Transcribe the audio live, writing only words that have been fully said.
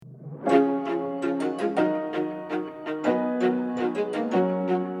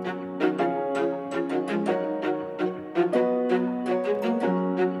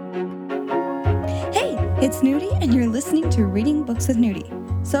to Reading Books with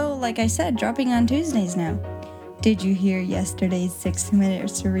Nudie. So, like I said, dropping on Tuesdays now. Did you hear yesterday's 6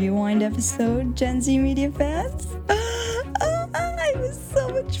 Minutes Rewind episode, Gen Z Media fans? It was so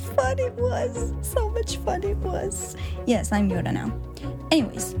much fun it was. So much fun it was. Yes, I'm Yoda now.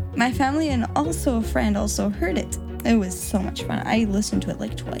 Anyways, my family and also a friend also heard it. It was so much fun. I listened to it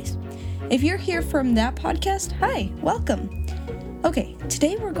like twice. If you're here from that podcast, hi, welcome. Okay,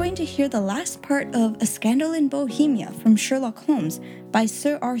 today we're going to hear the last part of A Scandal in Bohemia from Sherlock Holmes by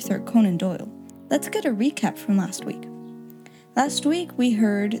Sir Arthur Conan Doyle. Let's get a recap from last week. Last week we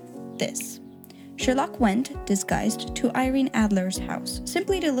heard this. Sherlock went, disguised, to Irene Adler's house,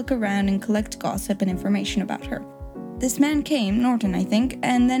 simply to look around and collect gossip and information about her. This man came, Norton I think,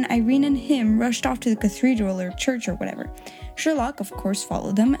 and then Irene and him rushed off to the cathedral or church or whatever. Sherlock, of course,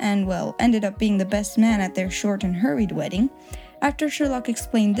 followed them and, well, ended up being the best man at their short and hurried wedding. After Sherlock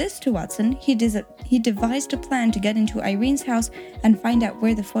explained this to Watson, he devised a plan to get into Irene's house and find out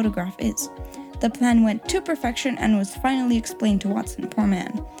where the photograph is. The plan went to perfection and was finally explained to Watson, poor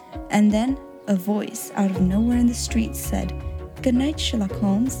man. And then a voice out of nowhere in the street said, "Good night, Sherlock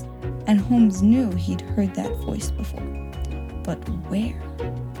Holmes." And Holmes knew he'd heard that voice before. But where?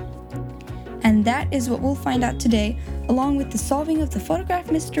 And that is what we'll find out today, along with the solving of the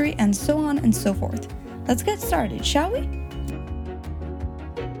photograph mystery and so on and so forth. Let's get started, shall we?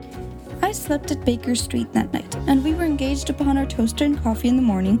 I slept at Baker Street that night, and we were engaged upon our toast and coffee in the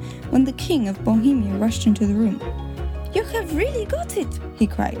morning when the King of Bohemia rushed into the room. "You have really got it!" he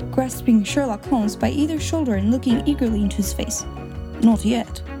cried, grasping Sherlock Holmes by either shoulder and looking eagerly into his face. "Not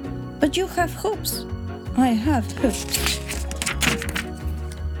yet." "But you have hopes." "I have hopes."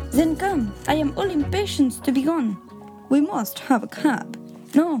 "Then come, I am all impatience to be gone." "We must have a cab."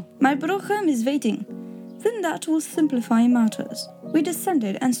 "No, my brougham is waiting." "Then that will simplify matters." We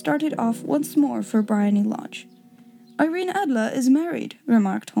descended and started off once more for Briony Lodge. "Irene Adler is married,"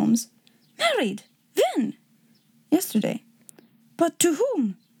 remarked Holmes. "Married? When?" "Yesterday." "But to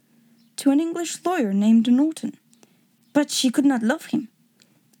whom?" "To an English lawyer named Norton." "But she could not love him."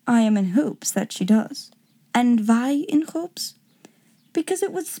 "I am in hopes that she does." "And why in hopes?" "Because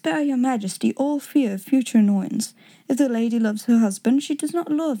it would spare your majesty all fear of future annoyance. If the lady loves her husband, she does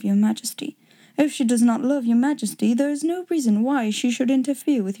not love your majesty. If she does not love your majesty, there is no reason why she should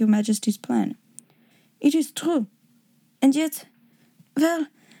interfere with your majesty's plan." "It is true. And yet, well,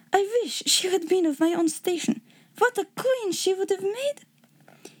 I wish she had been of my own station. What a queen she would have made!"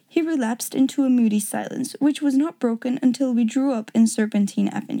 He relapsed into a moody silence, which was not broken until we drew up in Serpentine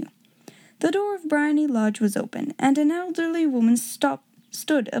Avenue. The door of Briony Lodge was open, and an elderly woman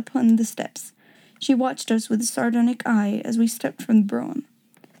stood upon the steps. She watched us with a sardonic eye as we stepped from the brougham.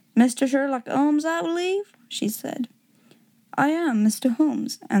 "Mr. Sherlock Holmes, I believe," she said. "I am Mr.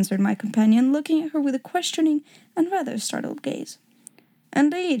 Holmes," answered my companion, looking at her with a questioning and rather startled gaze.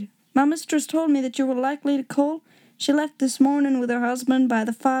 "Indeed. My mistress told me that you were likely to call. She left this morning with her husband by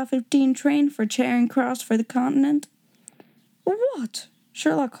the 5:15 train for Charing Cross for the Continent." "What?"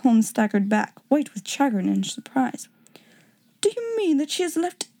 Sherlock Holmes staggered back, white with chagrin and surprise. "Do you mean that she has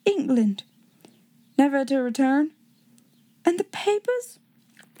left England?" "Never to return." "And the papers?"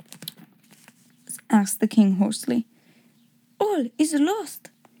 asked the king hoarsely. "All is lost."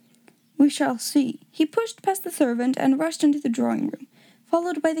 "We shall see." He pushed past the servant and rushed into the drawing room,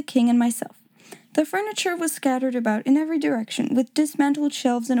 followed by the king and myself. The furniture was scattered about in every direction, with dismantled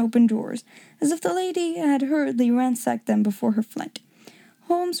shelves and open drawers, as if the lady had hurriedly ransacked them before her flight.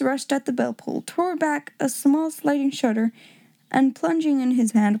 Holmes rushed at the bell-pull, tore back a small sliding shutter, and plunging in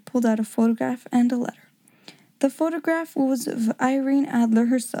his hand, pulled out a photograph and a letter. The photograph was of Irene Adler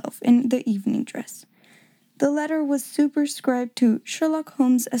herself in the evening dress. The letter was superscribed to Sherlock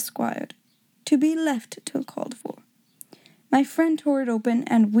Holmes, Esquire, to be left till called for. My friend tore it open,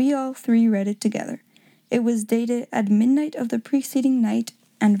 and we all three read it together. It was dated at midnight of the preceding night,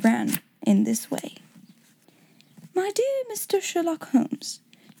 and ran in this way. "My dear Mr. Sherlock Holmes,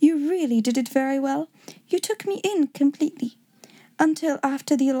 you really did it very well. You took me in completely. Until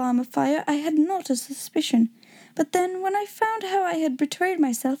after the alarm of fire, I had not a suspicion. But then, when I found how I had betrayed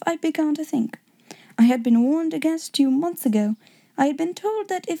myself, I began to think. I had been warned against you months ago. I had been told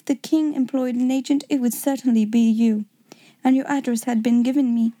that if the king employed an agent, it would certainly be you. And your address had been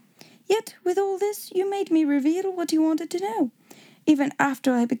given me. Yet, with all this, you made me reveal what you wanted to know. Even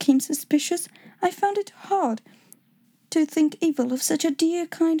after I became suspicious, I found it hard to think evil of such a dear,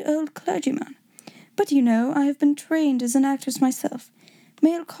 kind old clergyman. But you know, I have been trained as an actress myself.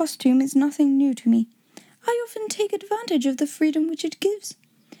 Male costume is nothing new to me. I often take advantage of the freedom which it gives.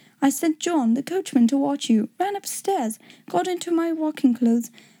 I sent John, the coachman, to watch you, ran upstairs, got into my walking clothes,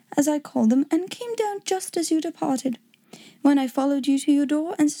 as I call them, and came down just as you departed. when I followed you to your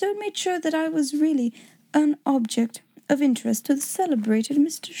door and so made sure that I was really an object of interest to the celebrated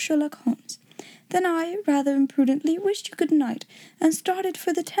Mr. Sherlock Holmes. Then I, rather imprudently, wished you good night and started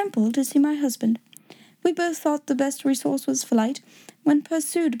for the temple to see my husband. We both thought the best resource was flight when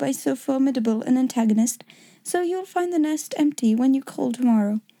pursued by so formidable an antagonist, so you'll find the nest empty when you call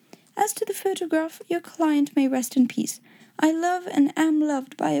tomorrow. As to the photograph, your client may rest in peace. I love and am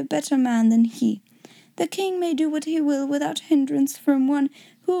loved by a better man than he. The king may do what he will without hindrance from one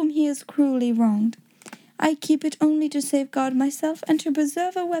whom he has cruelly wronged. I keep it only to safeguard myself and to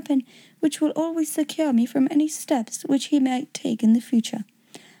preserve a weapon which will always secure me from any steps which he might take in the future.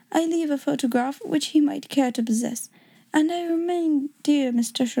 I leave a photograph which he might care to possess, and I remain, dear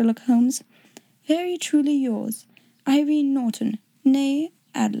Mr. Sherlock Holmes, very truly yours, Irene Norton, née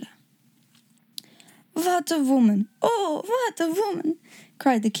Adler. What a woman! Oh, what a woman!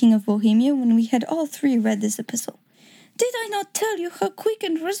 Cried the King of Bohemia when we had all three read this epistle. Did I not tell you how quick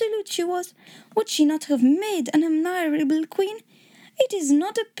and resolute she was? Would she not have made an admirable queen? It is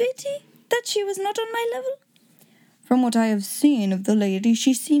not a pity that she was not on my level. From what I have seen of the lady,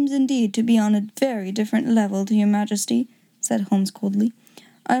 she seems indeed to be on a very different level to your Majesty, said Holmes coldly.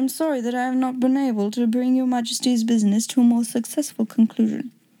 I am sorry that I have not been able to bring your Majesty's business to a more successful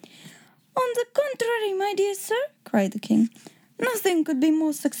conclusion. On the contrary, my dear sir, cried the king, nothing could be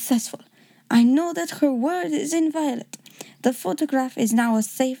more successful. I know that her word is inviolate. The photograph is now as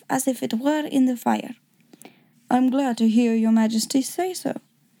safe as if it were in the fire. I am glad to hear your Majesty say so.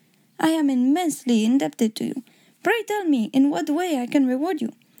 I am immensely indebted to you. Pray tell me in what way I can reward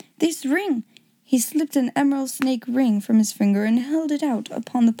you. This ring. He slipped an emerald snake ring from his finger and held it out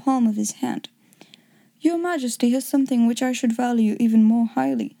upon the palm of his hand. Your Majesty has something which I should value even more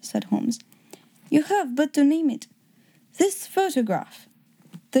highly, said Holmes. You have but to name it. This photograph.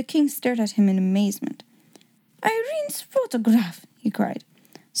 The king stared at him in amazement. Irene's photograph, he cried.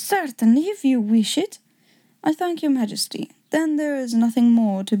 Certainly, if you wish it. I thank your Majesty. Then there is nothing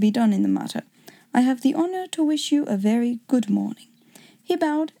more to be done in the matter. I have the honour to wish you a very good morning. He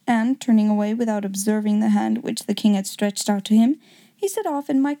bowed, and, turning away without observing the hand which the king had stretched out to him, he set off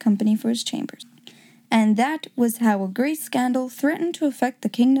in my company for his chambers. And that was how a great scandal threatened to affect the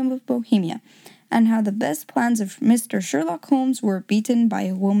kingdom of Bohemia, and how the best plans of Mr. Sherlock Holmes were beaten by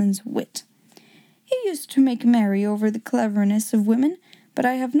a woman's wit. He used to make merry over the cleverness of women, but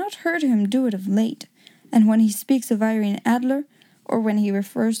I have not heard him do it of late, and when he speaks of Irene Adler, or when he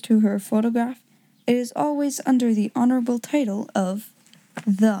refers to her photograph, it is always under the honorable title of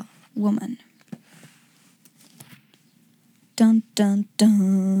the woman. Dun, dun,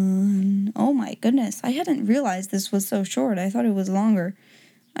 dun. Oh my goodness, I hadn't realized this was so short. I thought it was longer.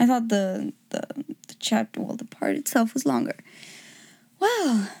 I thought the chapter, well, the part itself was longer.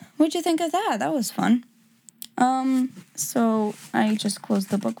 Well, what'd you think of that? That was fun. So I just closed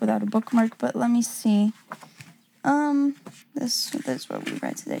the book without a bookmark, but let me see. This is what we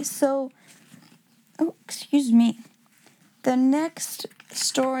read today. So, oh, excuse me. The next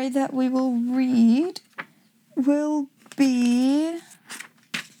story that we will read will be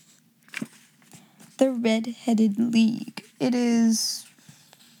The Red-Headed League. It is,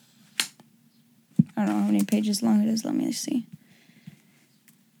 I don't know how many pages long it is. Let me see.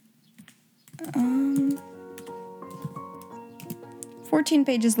 14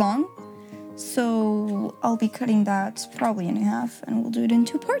 pages long. So I'll be cutting that probably in half, and we'll do it in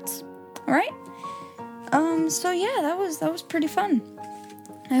 2 parts. All right? So yeah, that was pretty fun.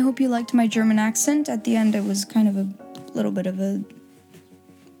 I hope you liked my German accent. At the end, it was kind of a little bit of a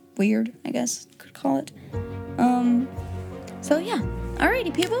weird, I guess, could call it. So yeah.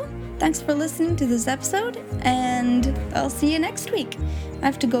 Alrighty, people. Thanks for listening to this episode, and I'll see you next week. I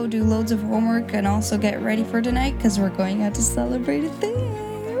have to go do loads of homework and also get ready for tonight because we're going out to celebrate a thing.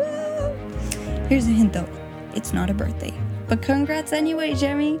 Woo! Here's a hint, though. It's not a birthday. But congrats anyway,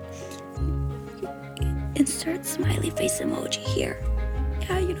 Jemmy. Insert smiley face emoji here.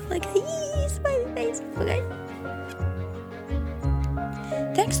 Yeah, you know, like a smiley face. Okay.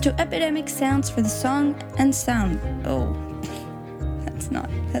 Thanks to Epidemic Sounds for the song and sound. Oh,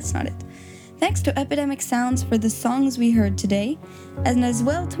 that's not it. Thanks to Epidemic Sounds for the songs we heard today, and as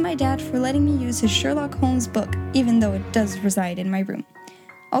well to my dad for letting me use his Sherlock Holmes book, even though it does reside in my room.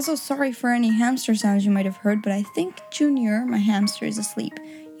 Also, sorry for any hamster sounds you might have heard, but I think Junior, my hamster, is asleep.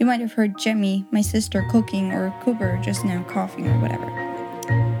 You might have heard Jemmy, my sister, cooking, or Cooper just now coughing or whatever.